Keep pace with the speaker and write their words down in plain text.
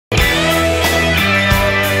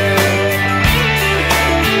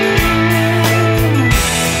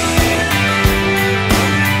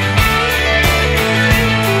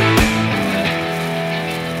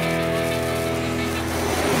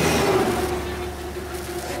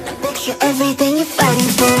You're everything you're fighting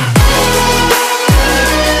for.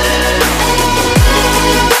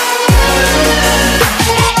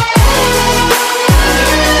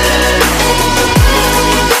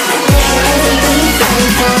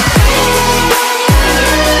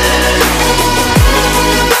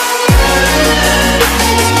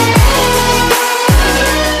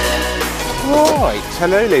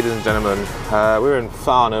 Hello ladies and gentlemen, we're in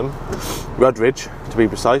Farnham, Rudridge to be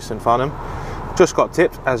precise, in Farnham. Just got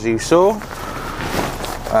tipped as you saw.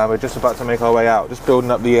 We're just about to make our way out, just building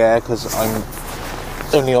up the air because I'm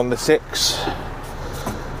only on the 6.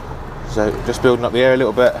 So just building up the air a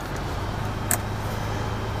little bit.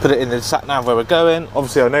 Put it in the sat nav where we're going.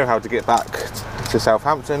 Obviously I know how to get back to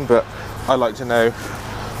Southampton, but I like to know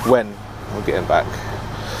when we're getting back.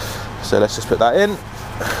 So let's just put that in.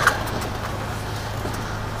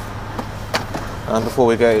 And before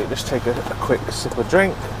we go, just take a quick sip of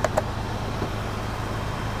drink.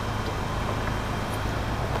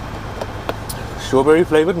 Strawberry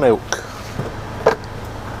flavoured milk.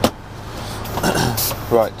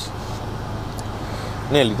 Right.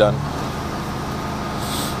 Nearly done.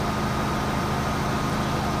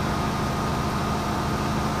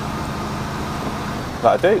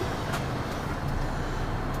 That'll do.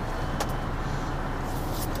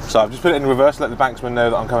 So I've just put it in reverse, let the banksman know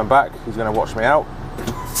that I'm coming back. He's going to watch me out.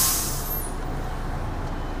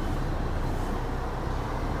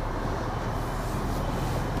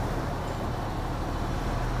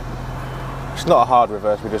 It's not a hard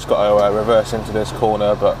reverse, we just got to reverse into this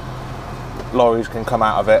corner, but lorries can come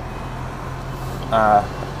out of it.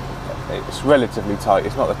 It's relatively tight,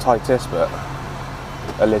 it's not the tightest, but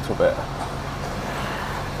a little bit.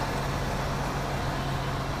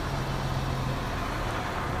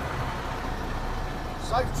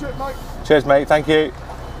 Safe trip, mate. Cheers, mate. Thank you.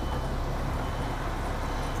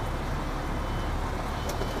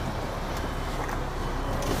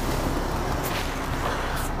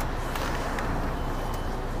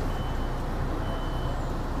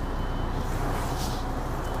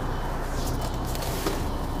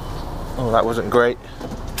 Oh, that wasn't great.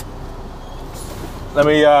 Let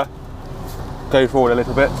me go forward a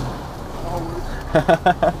little bit.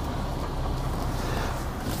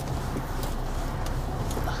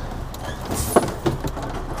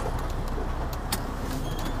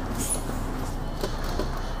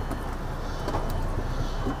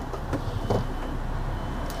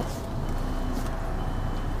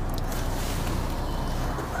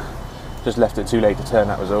 Just left it too late to turn,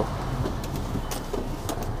 that was all.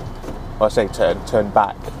 Well, I say turn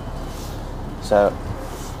back. So,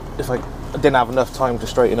 if I didn't have enough time to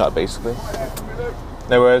straighten up, basically.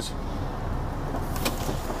 No worries.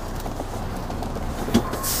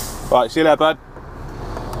 Right, see you later, bud.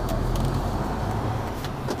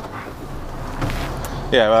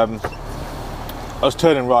 Yeah, I was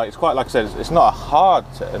turning right. It's quite, like I said, it's not a hard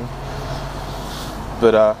turn,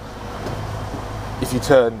 but if you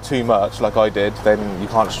turn too much, like I did, then you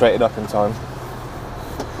can't straighten up in time.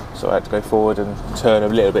 So I had to go forward and turn a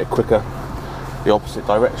little bit quicker, the opposite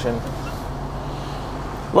direction.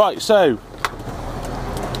 Right, so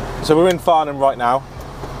we're in Farnham right now,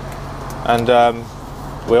 and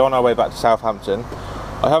we're on our way back to Southampton.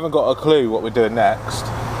 I haven't got a clue what we're doing next.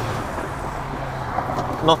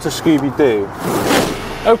 Not a Scooby-Doo.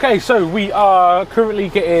 Okay, so we are currently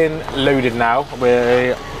getting loaded now.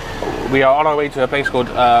 We are on our way to a place called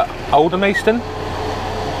Aldermaston.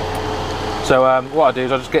 So what I'll do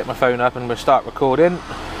is I'll just get my phone up and we'll start recording.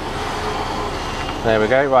 There we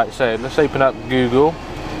go. Right, so let's open up Google.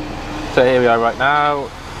 So here we are right now.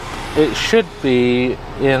 It should be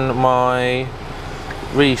in my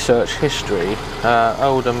research history.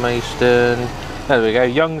 Aldermaston. There we go.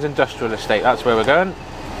 Young's Industrial Estate. That's where we're going.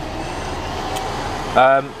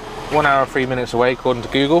 1 hour 3 minutes away according to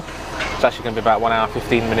Google. It's actually going to be about 1 hour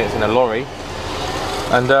 15 minutes in a lorry,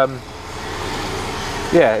 and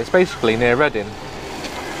yeah, it's basically near Reading.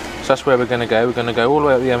 So that's where we're going to go. We're going to go all the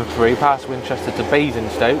way up the M3 past Winchester to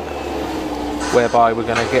Basingstoke, whereby we're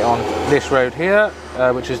going to get on this road here,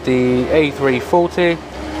 which is the A340.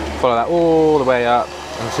 Follow that all the way up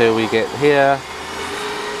until we get here,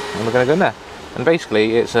 and we're going to go in there. And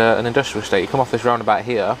basically it's an industrial estate. You come off this roundabout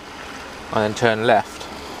here and then turn left.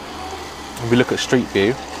 If we look at Street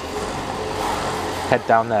View, head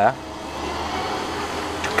down there,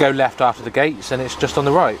 go left after the gates, and it's just on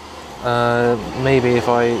the right. Maybe if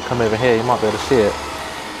I come over here you might be able to see it.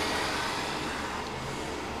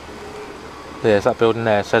 There's that building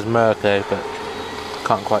there, it says Merco, but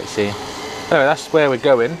can't quite see. Anyway, that's where we're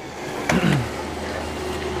going.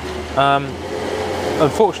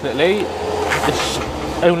 Unfortunately, it's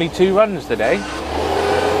only 2 runs today.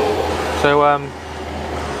 So,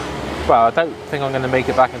 well, I don't think I'm going to make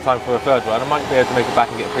it back in time for a third run. I might be able to make it back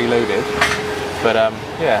and get preloaded. But,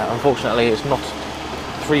 yeah, unfortunately it's not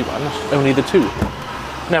 3 runs, only the 2.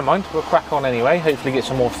 Never mind, we'll crack on anyway, hopefully get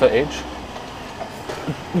some more footage.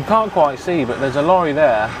 You can't quite see, but there's a lorry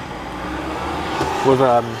there with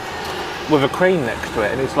a crane next to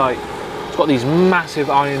it, and it's like, it's got these massive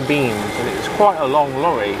iron beams, and it's quite a long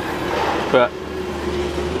lorry. But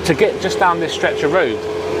to get just down this stretch of road,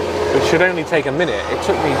 which should only take a minute, it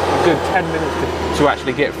took me a good 10 minutes to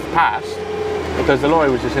actually get past, because the lorry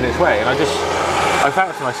was just in its way. And I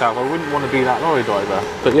thought to myself, I wouldn't want to be that lorry driver.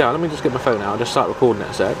 But yeah, let me just get my phone out, I'll just start recording it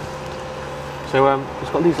a sec. So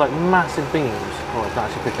it's got these like massive beams. Oh, it's not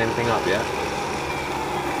actually picking anything up yet.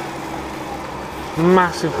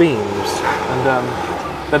 Massive beams, and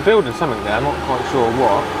they're building something there, I'm not quite sure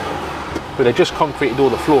what, but they just concreted all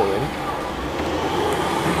the flooring.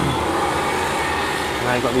 And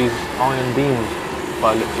now you've got these iron beams,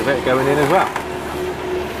 by the looks of it, going in as well.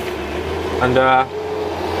 And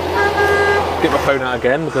get my phone out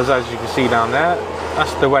again, because as you can see down there,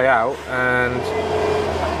 that's the way out, and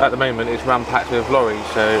at the moment it's ram-packed with lorries,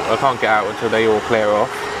 so I can't get out until they all clear off.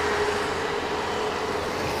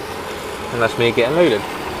 And that's me getting loaded.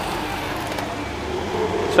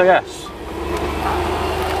 So yes,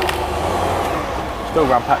 still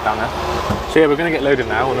ram-packed down there. So yeah, we're going to get loaded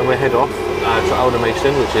now, and then we'll head off to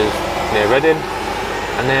Aldermaston, which is near Reading,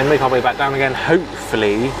 and then make our way back down again.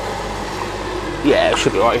 Hopefully, yeah, it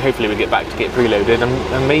should be alright. Hopefully we get back to get preloaded,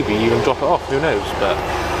 and maybe even drop it off, who knows, but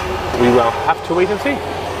we will have to wait and see.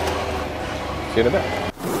 See you in a bit.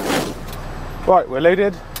 Right, we're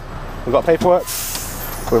loaded, we've got paperwork,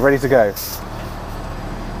 we're ready to go.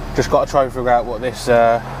 Just got to try and figure out what this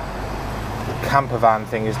camper van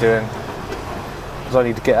thing is doing, because I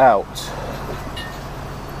need to get out.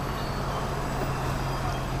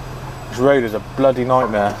 This road is a bloody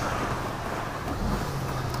nightmare.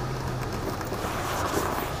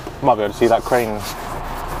 Might be able to see that crane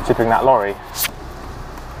tipping that lorry.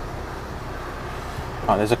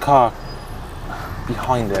 Right, there's a car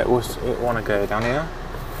behind it. What's it want to go down here?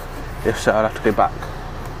 If so, I'll have to go back.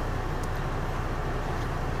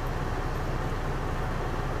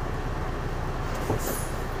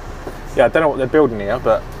 Yeah, I don't know what they're building here,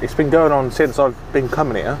 but it's been going on since I've been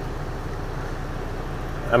coming here.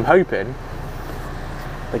 I'm hoping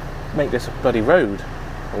they make this a bloody road,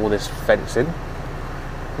 all this fencing.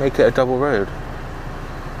 Make it a double road.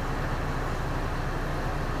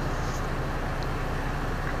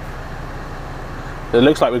 It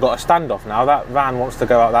looks like we've got a standoff now. That van wants to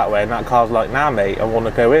go out that way, and that car's like, nah mate, I want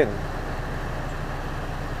to go in.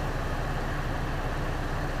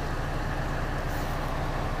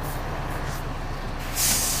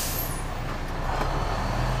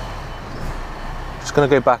 Just going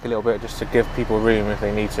to go back a little bit just to give people room if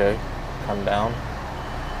they need to come down.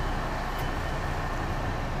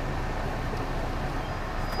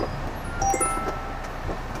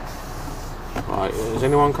 Right, is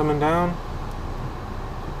anyone coming down?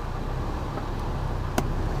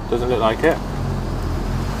 Doesn't look like it.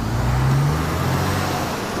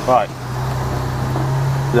 Right,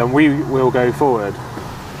 then we will go forward.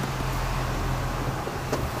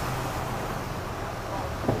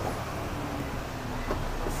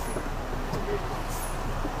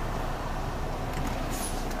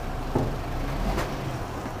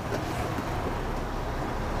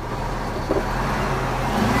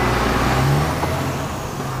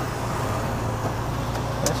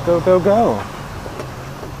 Let's go, go, go.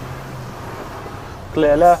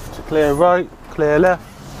 Clear left, clear right, clear left,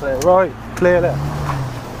 clear right, clear left.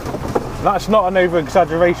 That's not an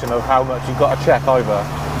over-exaggeration of how much you've got to check either.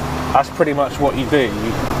 That's pretty much what you do.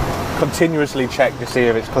 You continuously check to see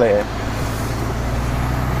if it's clear.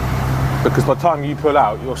 Because by the time you pull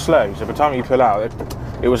out, you're slow. So by the time you pull out,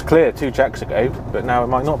 it was clear 2 checks ago, but now it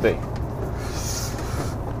might not be.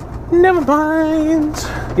 Never mind.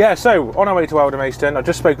 Yeah, so on our way to Aldermaston, I've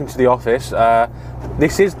just spoken to the office.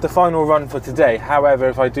 This is the final run for today. However,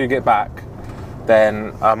 if I do get back,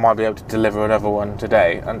 then I might be able to deliver another one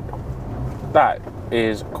today. And that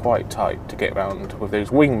is quite tight to get around with those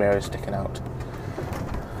wing mirrors sticking out.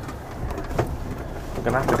 I'm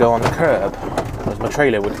going to have to go on the curb, because my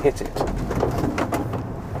trailer would hit it.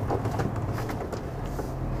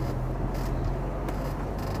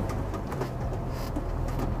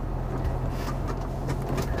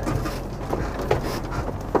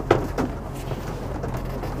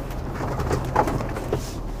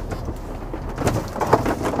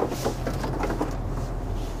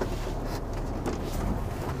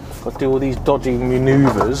 Got to do all these dodgy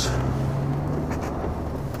manoeuvres.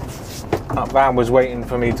 That van was waiting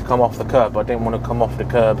for me to come off the curb. I didn't want to come off the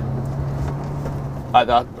curb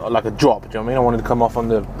like a drop. Do you know what I mean? I wanted to come off on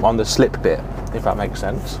the slip bit, if that makes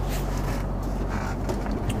sense.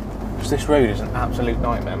 Because this road is an absolute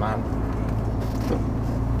nightmare, man.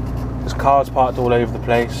 There's cars parked all over the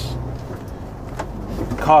place.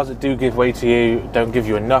 The cars that do give way to you don't give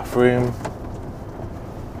you enough room.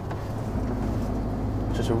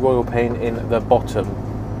 It's just a royal pain in the bottom.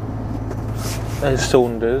 There's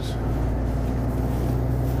Saunders.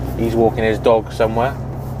 He's walking his dog somewhere.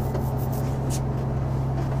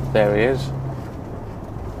 There he is.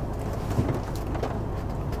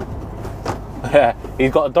 Yeah,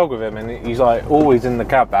 he's got a dog with him, and he's like always in the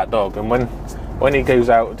cab, that dog. And when he goes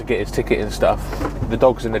out to get his ticket and stuff, the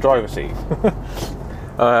dog's in the driver's seat.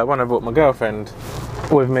 When I brought my girlfriend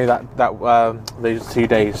with me those 2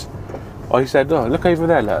 days, I said, "Oh, look over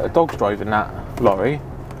there, look, a dog's driving that lorry."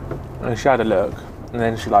 And she had a look, and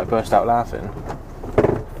then she like burst out laughing.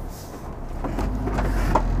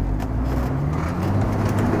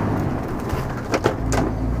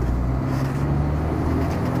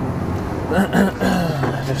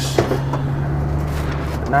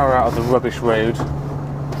 Now we're out of the rubbish road.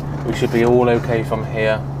 We should be all okay from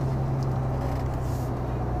here.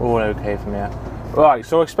 All okay from here. Right,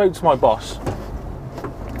 so I spoke to my boss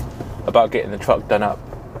about getting the truck done up,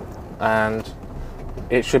 and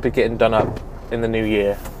it should be getting done up in the new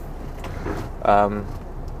year.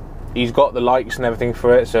 He's got the lights and everything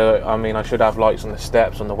for it, so I mean I should have lights on the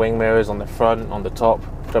steps, on the wing mirrors, on the front, on the top. Do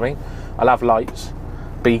you know what I mean? I'll have lights,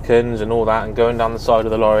 beacons and all that, and going down the side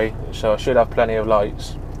of the lorry, so I should have plenty of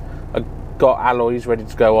lights. I've got alloys ready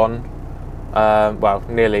to go on. Well,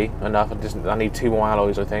 nearly enough. I need 2 more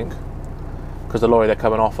alloys, I think, because the lorry they're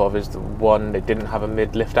coming off of is the one that didn't have a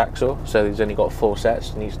mid-lift axle, so he's only got 4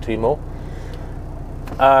 sets, needs 2 more.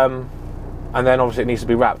 And then obviously it needs to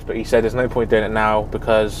be wrapped, but he said there's no point doing it now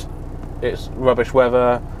because it's rubbish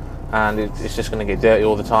weather and it's just going to get dirty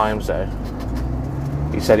all the time, so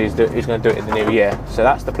he said he's going to do it in the new year. So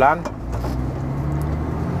that's the plan.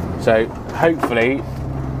 So hopefully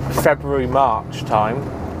February, March time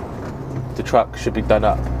the truck should be done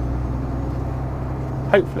up.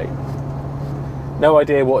 Hopefully. No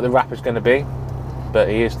idea what the wrap is going to be, but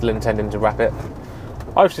he is still intending to wrap it.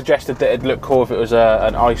 I've suggested that it'd look cool if it was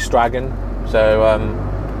an ice dragon. So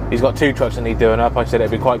he's got 2 trucks that need doing up. I said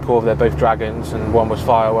it'd be quite cool if they're both dragons and one was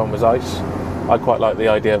fire, one was ice. I quite like the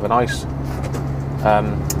idea of an ice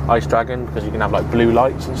dragon because you can have like blue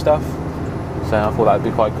lights and stuff. So I thought that'd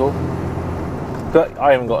be quite cool. But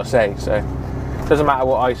I haven't got a say, so it doesn't matter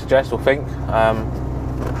what I suggest or think.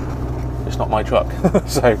 It's not my truck,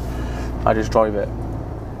 so I just drive it.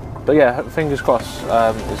 But yeah, fingers crossed,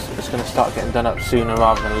 it's going to start getting done up sooner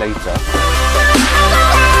rather than later.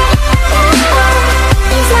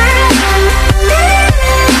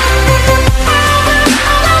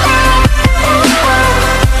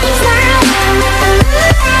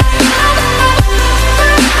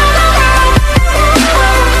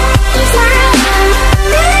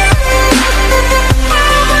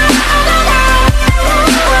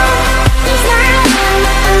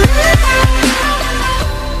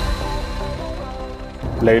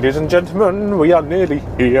 Ladies and gentlemen, we are nearly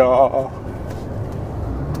here.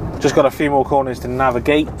 Just got a few more corners to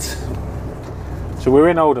navigate. So we're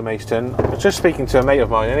in Aldermaston. I was just speaking to a mate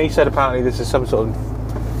of mine, and he said apparently this is some sort of...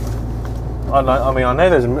 I mean, I know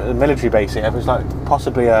there's a military base here, but it's like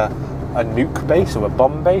possibly a nuke base or a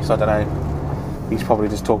bomb base. I don't know. He's probably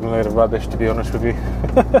just talking a load of rubbish, to be honest with you.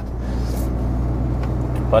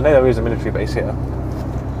 But I know there is a military base here.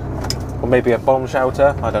 Or maybe a bomb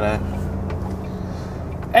shelter. I don't know.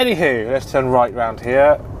 Anywho, let's turn right round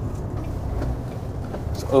here.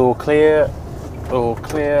 It's all clear, all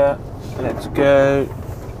clear. Let's go.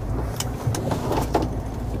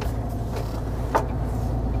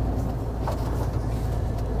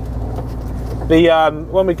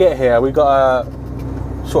 When we get here, we've got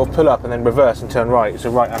to sort of pull up and then reverse and turn right. It's a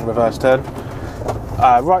right and reverse turn.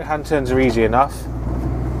 Right hand turns are easy enough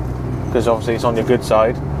because obviously it's on your good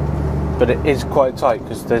side, but it is quite tight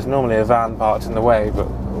because there's normally a van parked in the way. But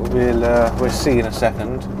we'll see in a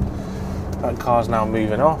second. That car's now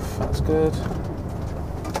moving off. That's good.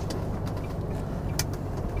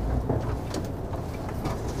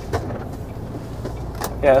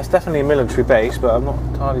 Yeah, that's definitely a military base, but I'm not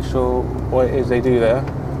entirely sure what it is they do there.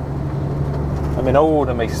 I'm in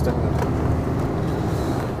Aldermaston.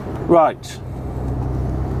 Right.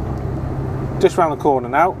 Just round the corner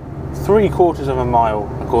now. 3/4 of a mile,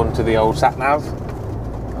 according to the old sat-nav.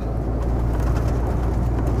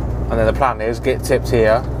 And then the plan is get tipped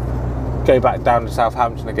here, go back down to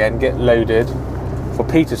Southampton again, get loaded, for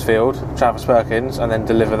Petersfield, Travis Perkins, and then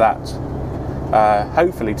deliver that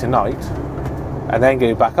hopefully tonight, and then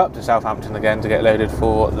go back up to Southampton again to get loaded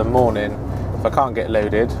for the morning. If I can't get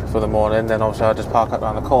loaded for the morning, then obviously I'll just park up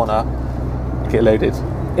around the corner, get loaded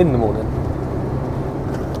in the morning.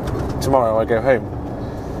 Tomorrow I go home.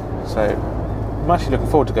 So I'm actually looking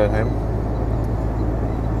forward to going home.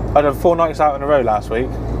 I done 4 nights out in a row last week.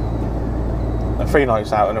 3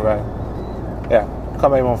 nights out in a row. Yeah,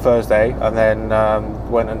 come home on Thursday and then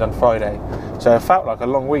went and done Friday. So it felt like a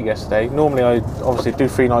long week yesterday. Normally I obviously do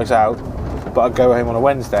 3 nights out, but I go home on a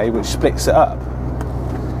Wednesday, which splits it up.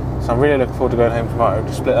 So I'm really looking forward to going home tomorrow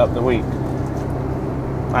to split up the week.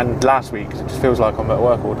 And last week, 'cause it just feels like I'm at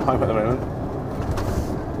work all the time at the moment.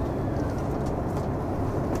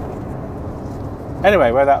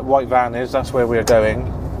 Anyway, where that white van is, that's where we're going.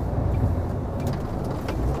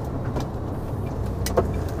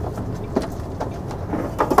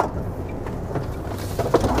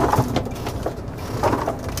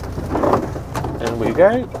 In we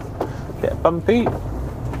go. Bit bumpy.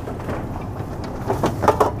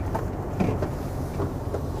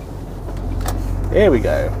 Here we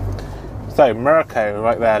go. So, Morocco,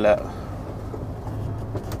 right there, look.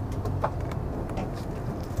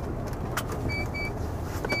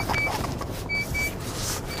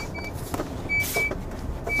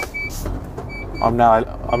 I'm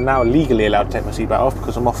now legally allowed to take my seatbelt off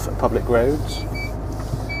because I'm off public roads.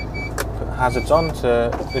 Put the hazards on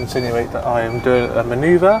to insinuate that I am doing a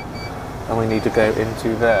manoeuvre, and we need to go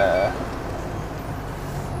into there.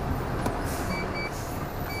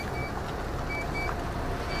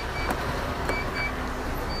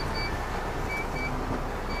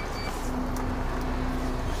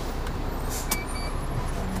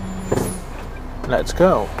 Let's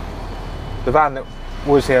go. The van that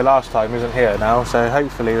was here last time isn't here now, so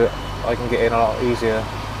hopefully I can get in a lot easier.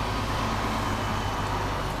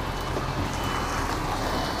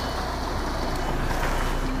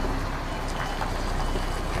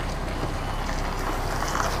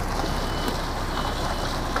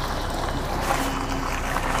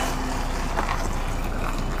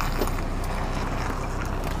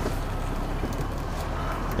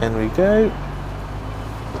 In we go.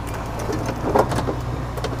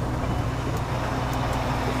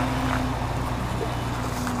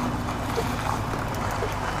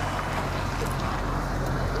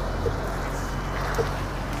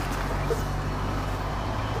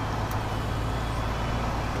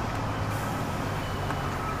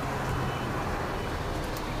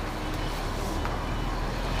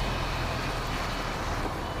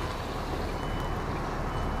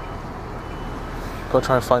 Got to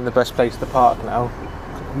try and find the best place to park now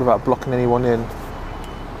without blocking anyone in.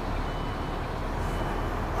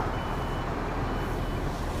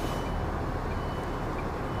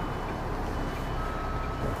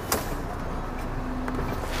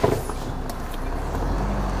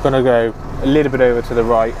 Gonna go a little bit over to the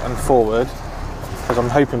right and forward because I'm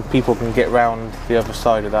hoping people can get round the other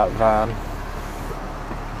side of that van.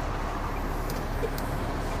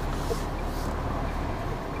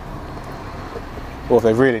 Or if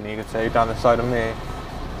they really needed to, down the side of me.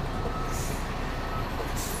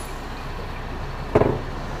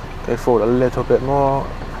 Go forward a little bit more.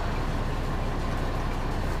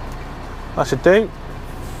 That should do.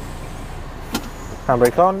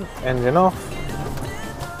 Handbrake on, engine off.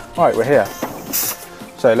 Alright, we're here.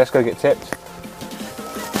 So let's go get tipped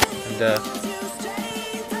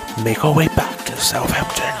and make our way back to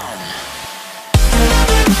Southampton.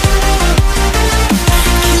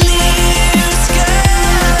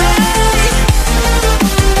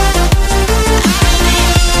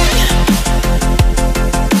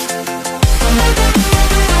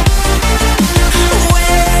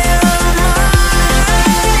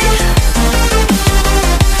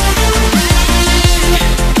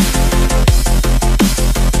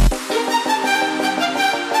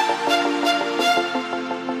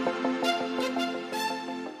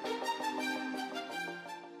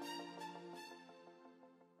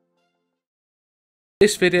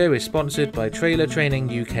 This video is sponsored by Trailer Training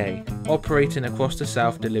UK, operating across the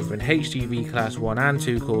south delivering HGV Class 1 and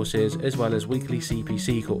 2 courses as well as weekly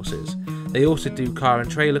CPC courses. They also do car and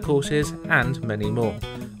trailer courses and many more.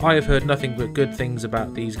 I have heard nothing but good things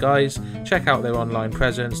about these guys. Check out their online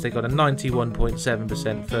presence. They got a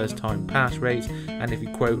 91.7% first time pass rate, and if you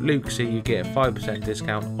quote Luxy you get a 5%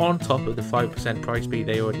 discount on top of the 5% price beat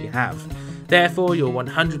they already have. Therefore, you're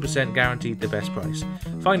 100% guaranteed the best price.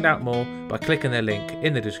 Find out more by clicking the link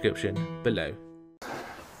in the description below.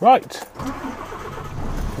 Right,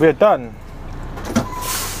 we're done.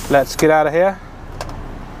 Let's get out of here.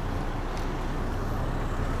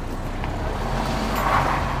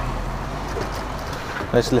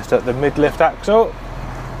 Let's lift up the mid-lift axle.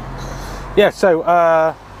 Yeah, so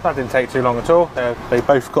that didn't take too long at all. They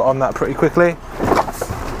both got on that pretty quickly.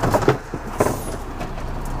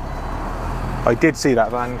 I did see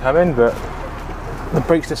that van coming, but the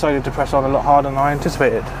brakes decided to press on a lot harder than I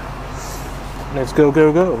anticipated. Let's go,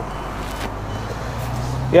 go, go.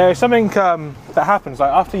 Yeah, something that happens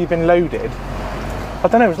like after you've been loaded. I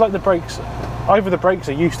don't know, it's like the brakes. Either the brakes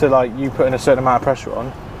are used to like you putting a certain amount of pressure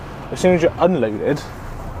on. As soon as you're unloaded,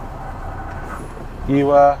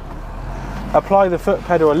 you apply the foot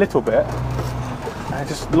pedal a little bit, and it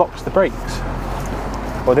just locks the brakes.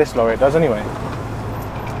 Well, this lorry it does anyway.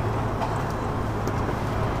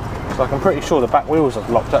 So I'm pretty sure the back wheels are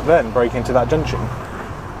locked up then, brake into that junction.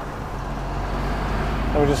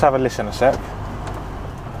 Let me just have a listen a sec.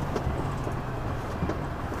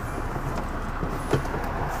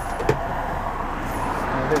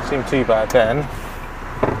 It didn't seem too bad then.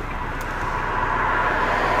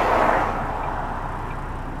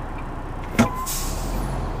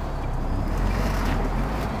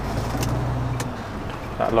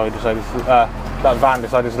 That lorry decided to, that van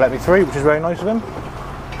decided to let me through, which is very nice of him.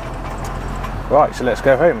 Right, so let's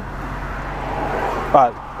go home.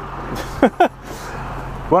 But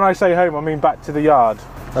when I say home, I mean back to the yard,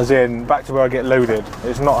 as in back to where I get loaded.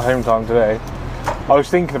 It's not home time today. I was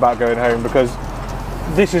thinking about going home because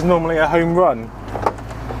this is normally a home run,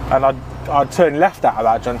 and I'd turn left out of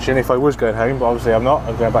that junction if I was going home, but obviously I'm not.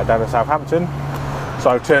 I'm going back down to Southampton,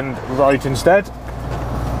 so I've turned right instead.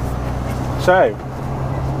 So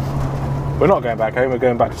we're not going back home, we're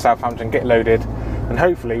going back to Southampton, get loaded, and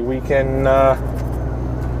hopefully we can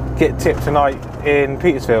get tipped tonight in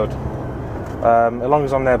Petersfield. As long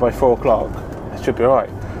as I'm there by 4 o'clock, it should be alright.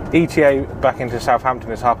 ETA back into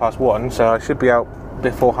Southampton is 1:30, so I should be out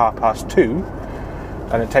before 2:30,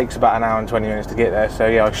 and it takes about an hour and 20 minutes to get there, so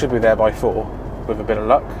yeah, I should be there by 4 with a bit of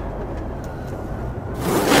luck.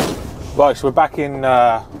 Right, so we're back in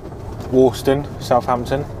Warston,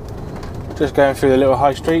 Southampton. Just going through the little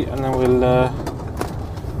high street, and then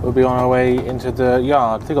we'll be on our way into the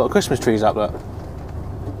yard. They've got Christmas trees up there.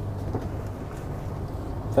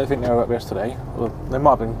 I don't think they were up yesterday. Well, they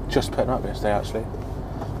might have been just putting up yesterday actually.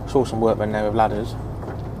 I saw some workmen there with ladders.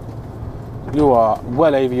 You are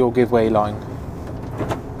well over your giveaway line.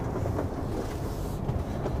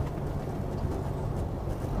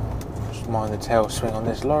 Just mind the tail swing on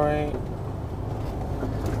this lorry.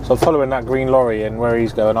 So I'm following that green lorry, and where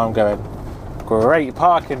he's going, I'm going. Great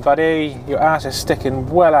parking, buddy. Your ass is sticking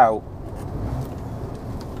well out.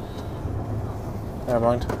 Never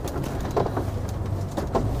mind.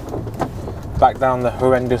 Back down the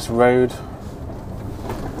horrendous road.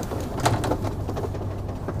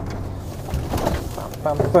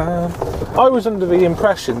 Bam, bam, bam. I was under the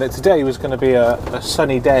impression that today was going to be a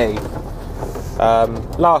sunny day.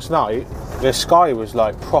 Last night, the sky was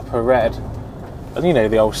like proper red. And you know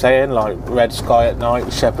the old saying, like red sky at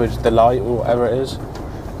night, shepherd's delight, or whatever it is.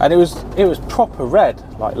 And it was proper red,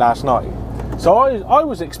 like last night. So I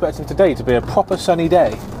was expecting today to be a proper sunny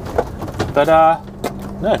day. But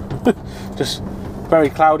no, just very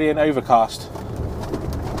cloudy and overcast.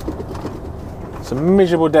 It's a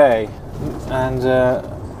miserable day, and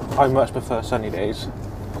I much prefer sunny days.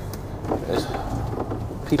 There's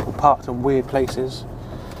people parked in weird places.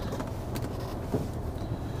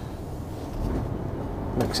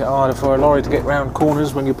 Makes it harder for a lorry to get round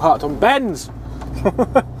corners when you're parked on bends.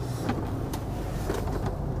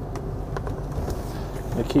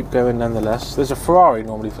 They keep going nonetheless. There's a Ferrari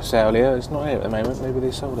normally for sale here. It's not here at the moment. Maybe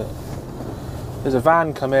they sold it. There's a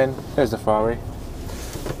van come in. There's the Ferrari.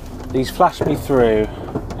 He's flashed me through.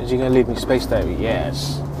 Is he going to leave me space there?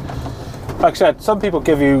 Yes. Like I said, some people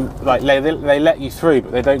give you, like, they let you through,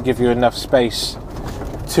 but they don't give you enough space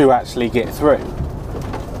to actually get through.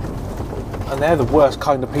 And they're the worst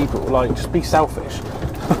kind of people. Like, just be selfish.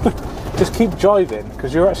 Just keep driving,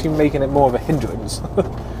 because you're actually making it more of a hindrance.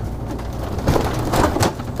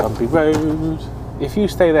 Bumpy road. If you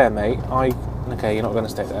stay there, mate, okay, you're not going to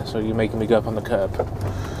stay there, so you're making me go up on the curb.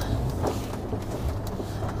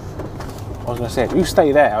 I was going to say, if you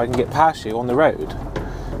stay there, I can get past you on the road.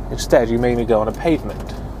 Instead, you made me go on a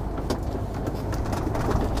pavement.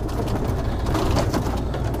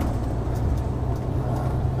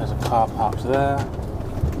 There's a car parked there.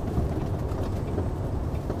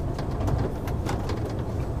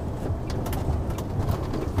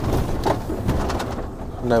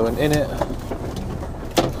 No one in it.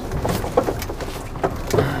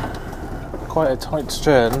 Quite a tight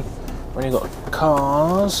turn when you've got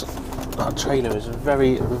cars. That trailer is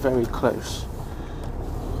very, very close.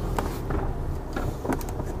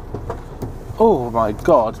 Oh my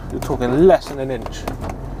god, you're talking less than an inch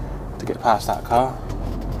to get past that car.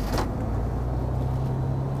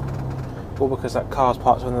 All because that car's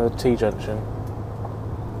parked on the T-junction.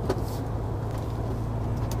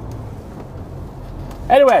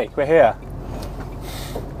 Anyway, we're here.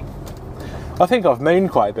 I think I've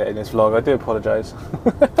moaned quite a bit in this vlog, I do apologise.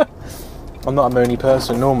 I'm not a moany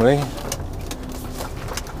person normally.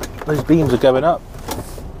 Those beams are going up.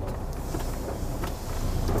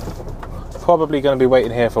 Probably going to be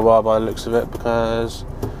waiting here for a while by the looks of it because,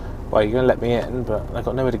 well, you're going to let me in, but I've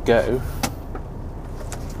got nowhere to go.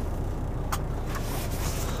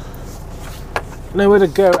 Nowhere to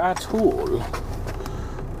go at all.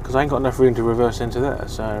 Because I ain't got enough room to reverse into there,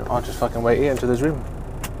 so I'll just fucking wait here until there's room.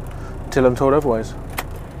 Until I'm told otherwise.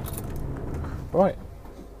 Right,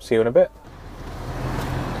 see you in a bit.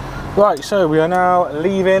 Right, so we are now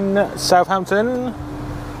leaving Southampton.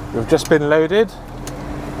 We've just been loaded.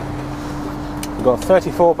 We've got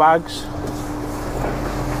 34 bags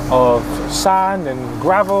of sand and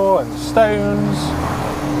gravel and stones,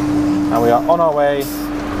 and we are on our way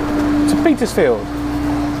to Petersfield.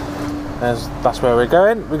 That's where we're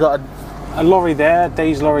going. We got a lorry there,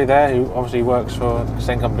 Dave's lorry there, who obviously works for the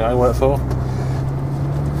same company I work for.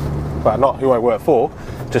 Well, not who I work for,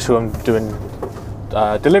 just who I'm doing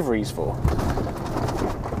deliveries for.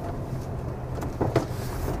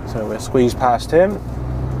 So we're squeezed past him.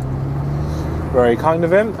 Very kind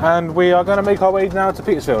of him, and we are going to make our way now to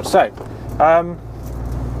Petersfield. So,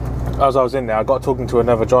 as I was in there, I got talking to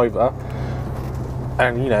another driver,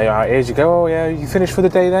 and you know how it is. You go, "Oh yeah, you finished for the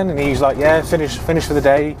day then?" And he's like, "Yeah, finished for the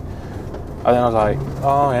day." And then I was like,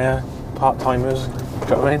 "Oh yeah, part-timers." Do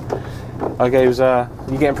you know what I mean? I goes,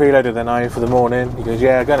 "You getting preloaded then, are you, for the morning?" He goes,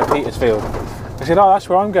 "Yeah, going to Petersfield." I said, "Oh, that's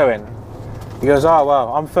where I'm going." He goes, "Oh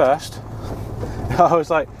well, I'm first." I was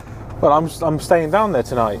like, "Well, I'm staying down there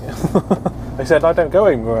tonight." I said, "I don't go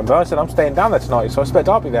home, remember?" I said, "I'm staying down there tonight, so I expect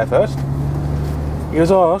I'll be there first." He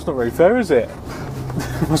goes, "Oh, that's not very fair, is it?"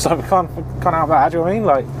 I was like, can't have that, do you know what I mean?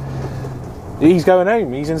 Like, he's going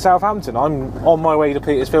home, he's in Southampton, I'm on my way to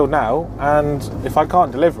Petersfield now, and if I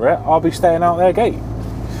can't deliver it, I'll be staying out their gate.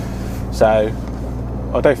 So,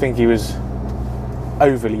 I don't think he was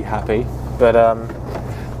overly happy, but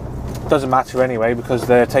doesn't matter anyway, because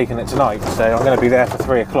they're taking it tonight, so I'm going to be there for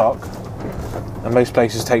 3 o'clock. And most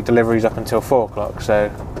places take deliveries up until 4 o'clock, so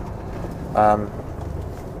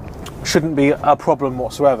shouldn't be a problem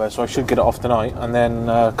whatsoever. So I should get it off tonight and then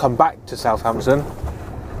come back to Southampton,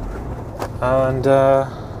 and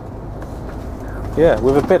yeah,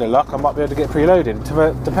 with a bit of luck I might be able to get preloaded.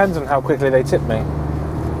 Depends on how quickly they tip me.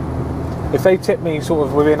 If they tip me sort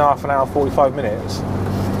of within half an hour, 45 minutes,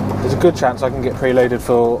 there's a good chance I can get preloaded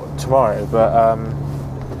for tomorrow, but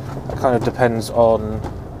it kind of depends on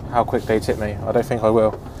how quick they tip me. I don't think I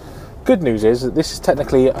will. Good news is that this is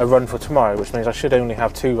technically a run for tomorrow, which means I should only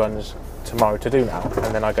have 2 runs tomorrow to do now,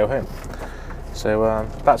 and then I go home. So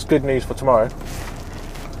that's good news for tomorrow.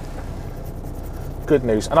 Good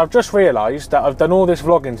news. And I've just realised that I've done all this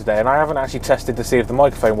vlogging today and I haven't actually tested to see if the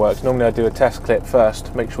microphone works. Normally I do a test clip first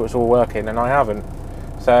to make sure it's all working, and I haven't.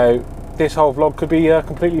 So this whole vlog could be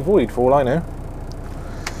completely void for all I know.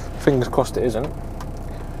 Fingers crossed it isn't.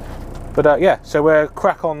 But yeah, so we're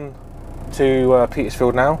crack on to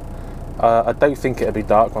Petersfield now. I don't think it'll be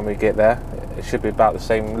dark when we get there. It should be about the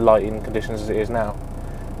same lighting conditions as it is now,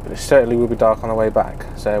 but it certainly will be dark on the way back.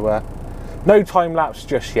 So no time lapse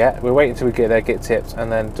just yet. We're waiting until we get there, get tipped,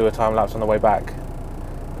 and then do a time lapse on the way back,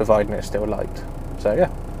 providing it's still light. So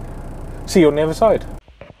yeah, see you on the other side.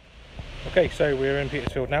 Okay, so we're in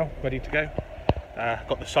Petersfield now, ready to go.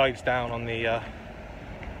 Got the sides down on the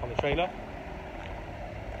trailer.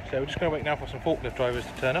 So we're just going to wait now for some forklift drivers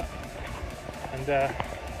to turn up, and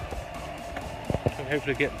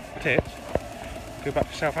hopefully get tipped, go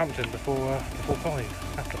back to Southampton before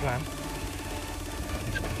 5. That's the plan.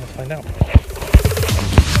 Let's find out.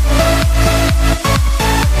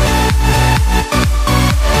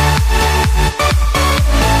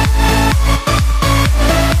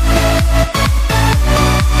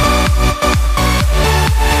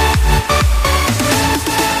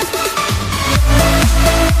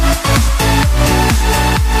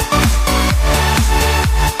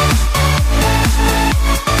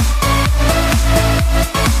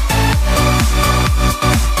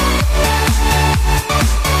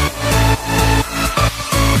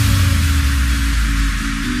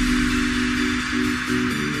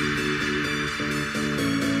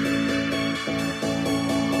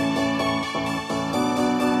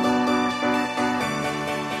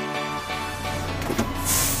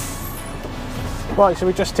 Right, so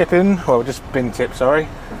we're just tipping, well we've just been tipped, sorry.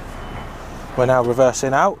 We're now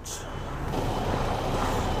reversing out.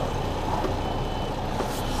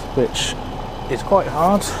 which is quite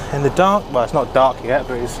hard in the dark. Well, it's not dark yet,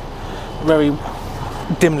 but it's very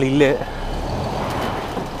dimly lit.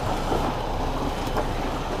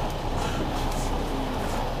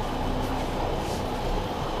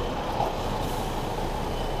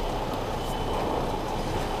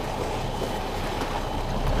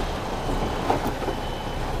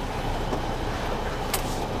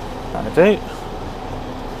 That'll do.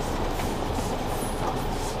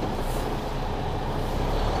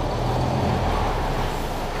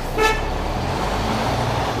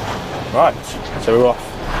 Right, so we're off.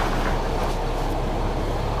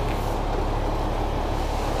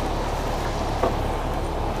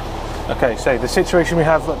 Okay, so the situation we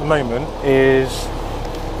have at the moment is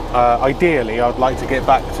ideally I'd like to get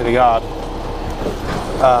back to the yard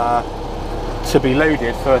to be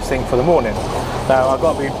loaded first thing for the morning. Now I've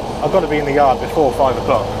got to be in the yard before 5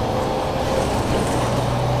 o'clock.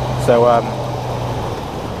 So I've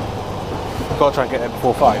got to try and get there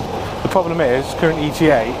before 5. The problem is, current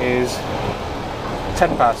ETA is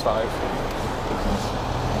 10 past 5.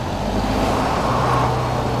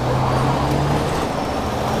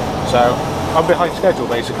 So I'm behind schedule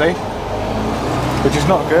basically, which is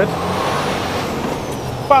not good.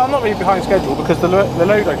 Well, I'm not really behind schedule because the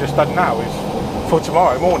load I just done now is for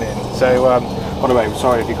tomorrow morning. So, by the way,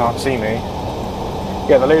 sorry if you can't see me.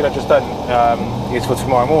 Yeah, the load I just done is for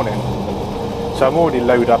tomorrow morning. So I'm already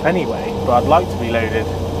loaded up anyway, but I'd like to be loaded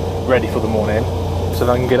ready for the morning so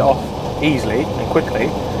that I can get it off easily and quickly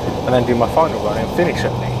and then do my final run and finish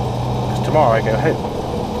early, because tomorrow I go home.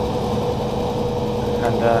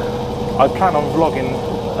 And I plan on vlogging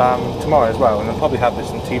tomorrow as well, and I'll probably have this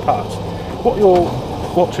in 2 parts. What you're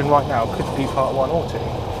watching right now could be part 1 or 2.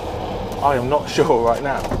 I am not sure right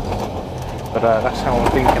now, but that's how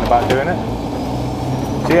I'm thinking about doing it.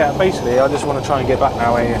 So yeah, basically I just want to try and get back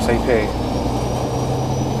now ASAP.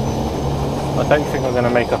 I don't think I'm going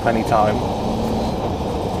to make up any time,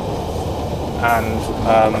 and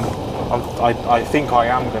I think I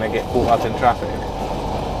am going to get caught up in traffic.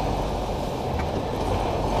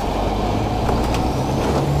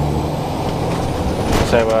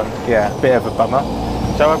 So yeah, a bit of a bummer.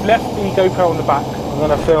 So I've left the GoPro on the back. I'm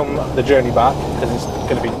going to film the journey back because it's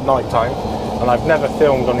going to be night time, and I've never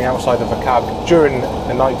filmed on the outside of a cab during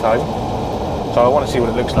the night time, so I want to see what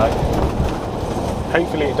it looks like.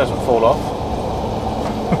 Hopefully it doesn't fall off.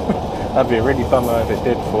 That'd be a really bummer if it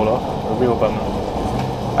did fall off, a real bummer.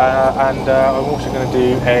 And I'm also going to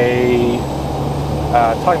do a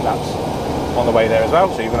time lapse on the way there as well,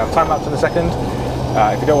 so you're going to have time lapse in a second.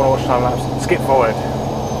 If you don't want to watch time lapse, skip forward.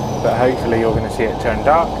 But hopefully you're going to see it turn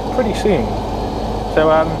dark pretty soon.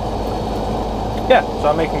 So yeah, so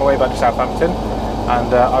I'm making my way back to Southampton,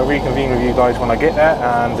 and I'll reconvene with you guys when I get there,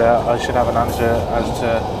 and I should have an answer as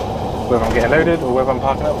to whether I'm getting loaded or whether I'm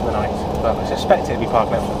parking up for the night. But I suspect it'll be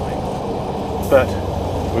parking up for the night, but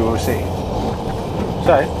we will see.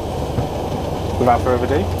 So without further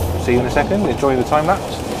ado, see you in a second. Enjoy the time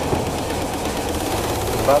lapse.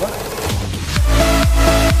 Bye bye.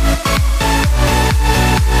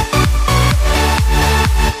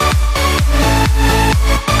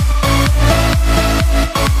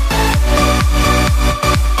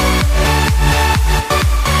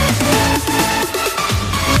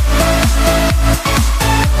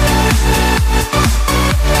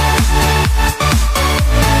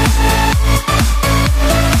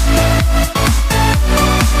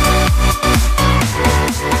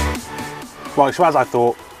 Right, so as I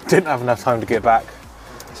thought, didn't have enough time to get back,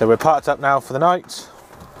 so we're parked up now for the night,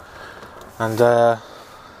 and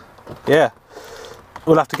yeah,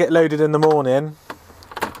 we'll have to get loaded in the morning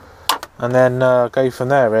and then go from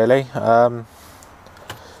there really. I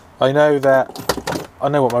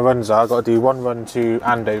know what my runs are. I've got to do 1 run to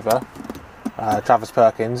Andover, Travis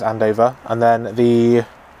Perkins, Andover, and then the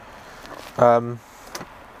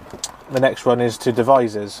next run is to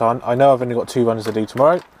Devizes. So I know I've only got 2 runs to do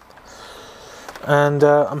tomorrow. And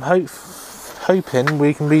I'm hoping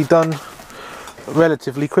we can be done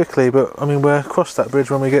relatively quickly, but I mean, we'll cross that bridge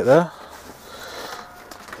when we get there.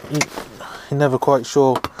 You're never quite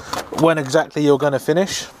sure when exactly you're going to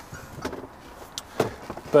finish,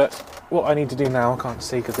 but what I need to do now, I can't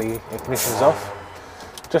see because the ignition's off,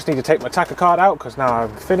 just need to take my tacker card out because now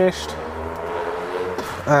I'm finished,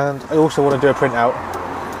 and I also want to do a printout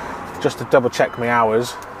just to double check my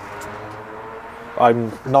hours.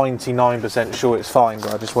 I'm 99% sure it's fine,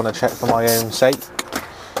 but I just want to check for my own sake.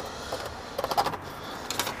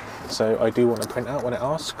 So I do want to print out when it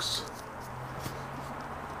asks.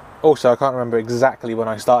 Also, I can't remember exactly when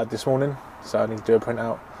I started this morning, so I need to do a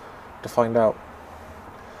printout to find out.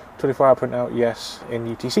 24-hour printout, yes, in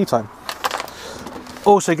UTC time.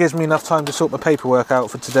 Also gives me enough time to sort my paperwork out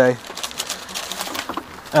for today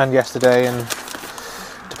and yesterday, and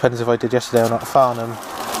depends if I did yesterday or not. Farnham.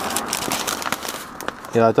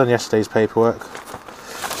 Yeah, I've done yesterday's paperwork.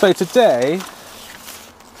 So today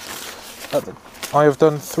I have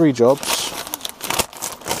done 3 jobs.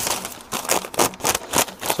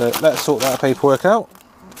 So let's sort that paperwork out.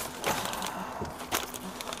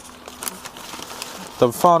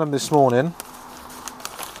 Done Farnham this morning.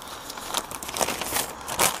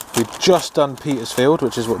 We've just done Petersfield,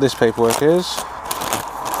 which is what this paperwork is. So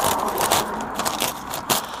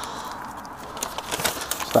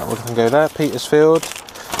that one can go there, Petersfield.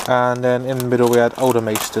 And then in the middle we had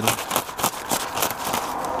Aldermaston.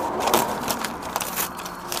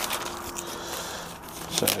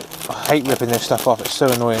 So I hate ripping this stuff off, it's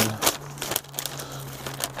so annoying.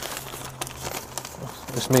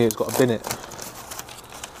 It's me who's got to bin it.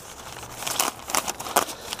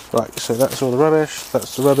 Right, so that's all the rubbish,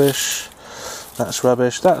 that's the rubbish, that's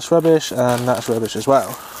rubbish, that's rubbish, and that's rubbish as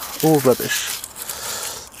well. All rubbish.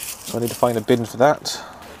 So I need to find a bin for that.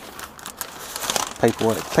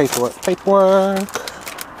 Paperwork, paperwork, paperwork.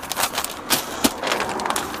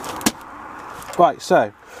 Right,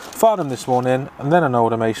 so Farnham this morning, and then an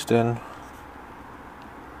Aldermaston,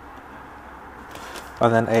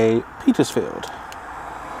 and then a Petersfield.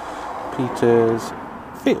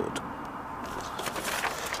 Petersfield.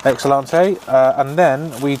 Excellente. And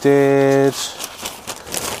then we did,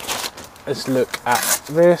 let's look at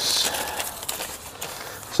this.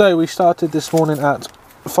 So we started this morning at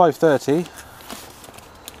 5:30,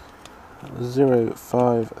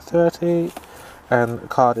 05:30, and the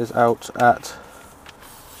card is out at,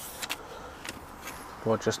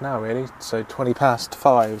 well, just now really, so 20 past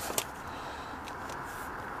 5,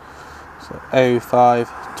 so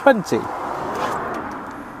 05:20.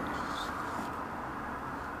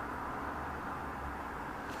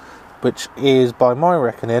 Which is, by my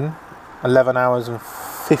reckoning, 11 hours and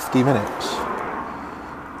 50 minutes.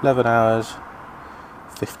 11 hours,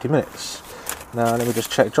 50 minutes. Now let me just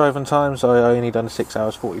check driving times. I only done 6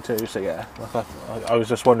 hours 42, so yeah. I was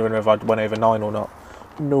just wondering if I'd went over 9 or not.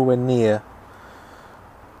 Nowhere near.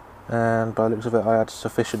 And by the looks of it, I had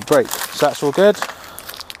sufficient break. So that's all good.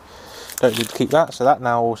 Don't need to keep that, so that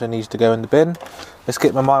now also needs to go in the bin. Let's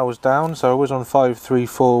get my miles down. So I was on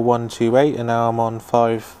 534,128, and now I'm on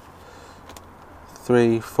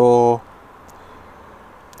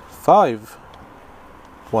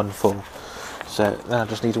 534,514. So now I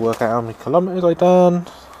just need to work out how many kilometres I've done.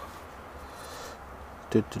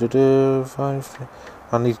 I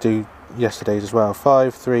need to do yesterday's as well.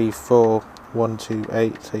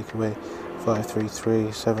 534,128 take away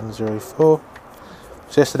 533,704.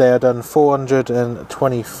 So yesterday I done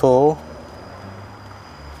 424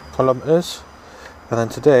 kilometres, and then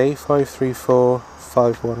today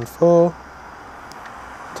 534,514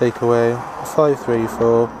 take away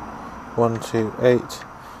 534,128.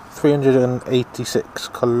 386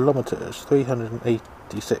 kilometres.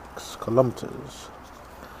 386 kilometres.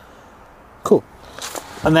 Cool.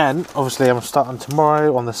 And then obviously I'm starting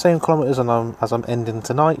tomorrow on the same kilometres as I'm ending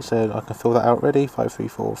tonight, so I can fill that out ready.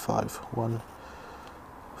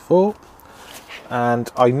 534,514.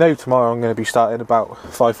 And I know tomorrow I'm going to be starting about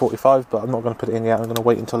 5:45, but I'm not going to put it in yet. I'm going to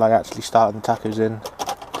wait until I actually start and tacos in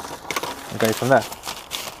and go from there.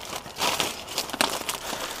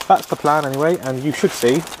 That's the plan anyway, and you should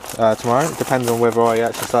see tomorrow. It depends on whether I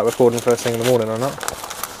actually start recording first thing in the morning or not.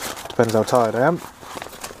 Depends how tired I am.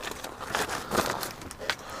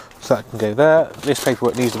 So that can go there. This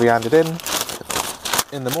paperwork needs to be handed in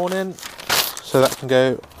the morning, so that can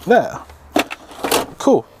go there.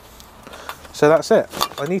 Cool. So that's it.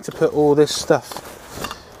 I need to put all this stuff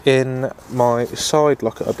in my side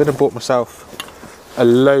locker. I've been and bought myself a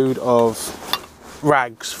load of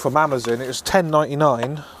rags from Amazon. It was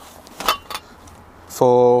 $10.99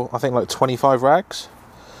 for, I think, like 25 rags.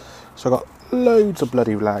 So I got loads of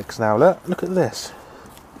bloody rags now. Look at this.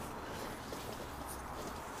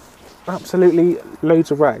 Absolutely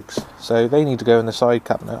loads of rags. So they need to go in the side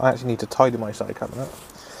cabinet. I actually need to tidy my side cabinet.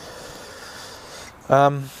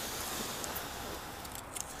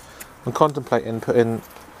 I'm contemplating putting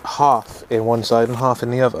half in one side and half in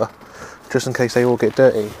the other, just in case they all get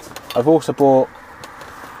dirty. I've also bought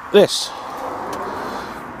this,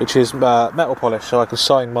 which is metal polish, so I can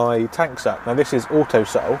sign my tanks up. Now this is auto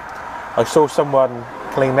sew. I saw someone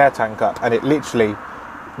clean their tank up and it literally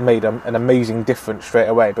made an amazing difference straight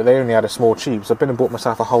away, but they only had a small tube, so I've been and bought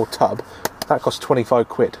myself a whole tub. That cost 25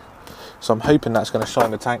 quid. So I'm hoping that's going to shine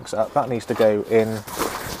the tanks up. That needs to go in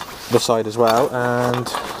the side as well.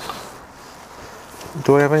 And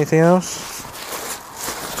do I have anything else?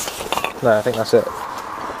 No, I think that's it.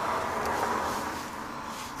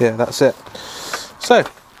 yeah, that's it. So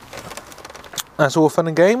that's all fun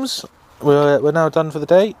and games. We're now done for the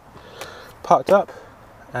day, parked up,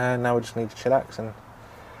 and now we just need to chillax and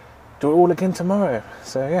do it all again tomorrow.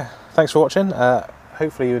 So yeah, thanks for watching.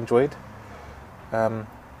 Hopefully you enjoyed. I'm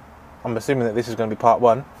assuming that this is going to be part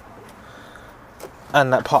 1,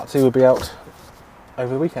 and that part 2 will be out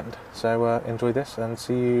over the weekend. So enjoy this and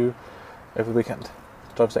see you over the weekend.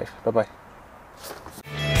 Drive safe. Bye bye.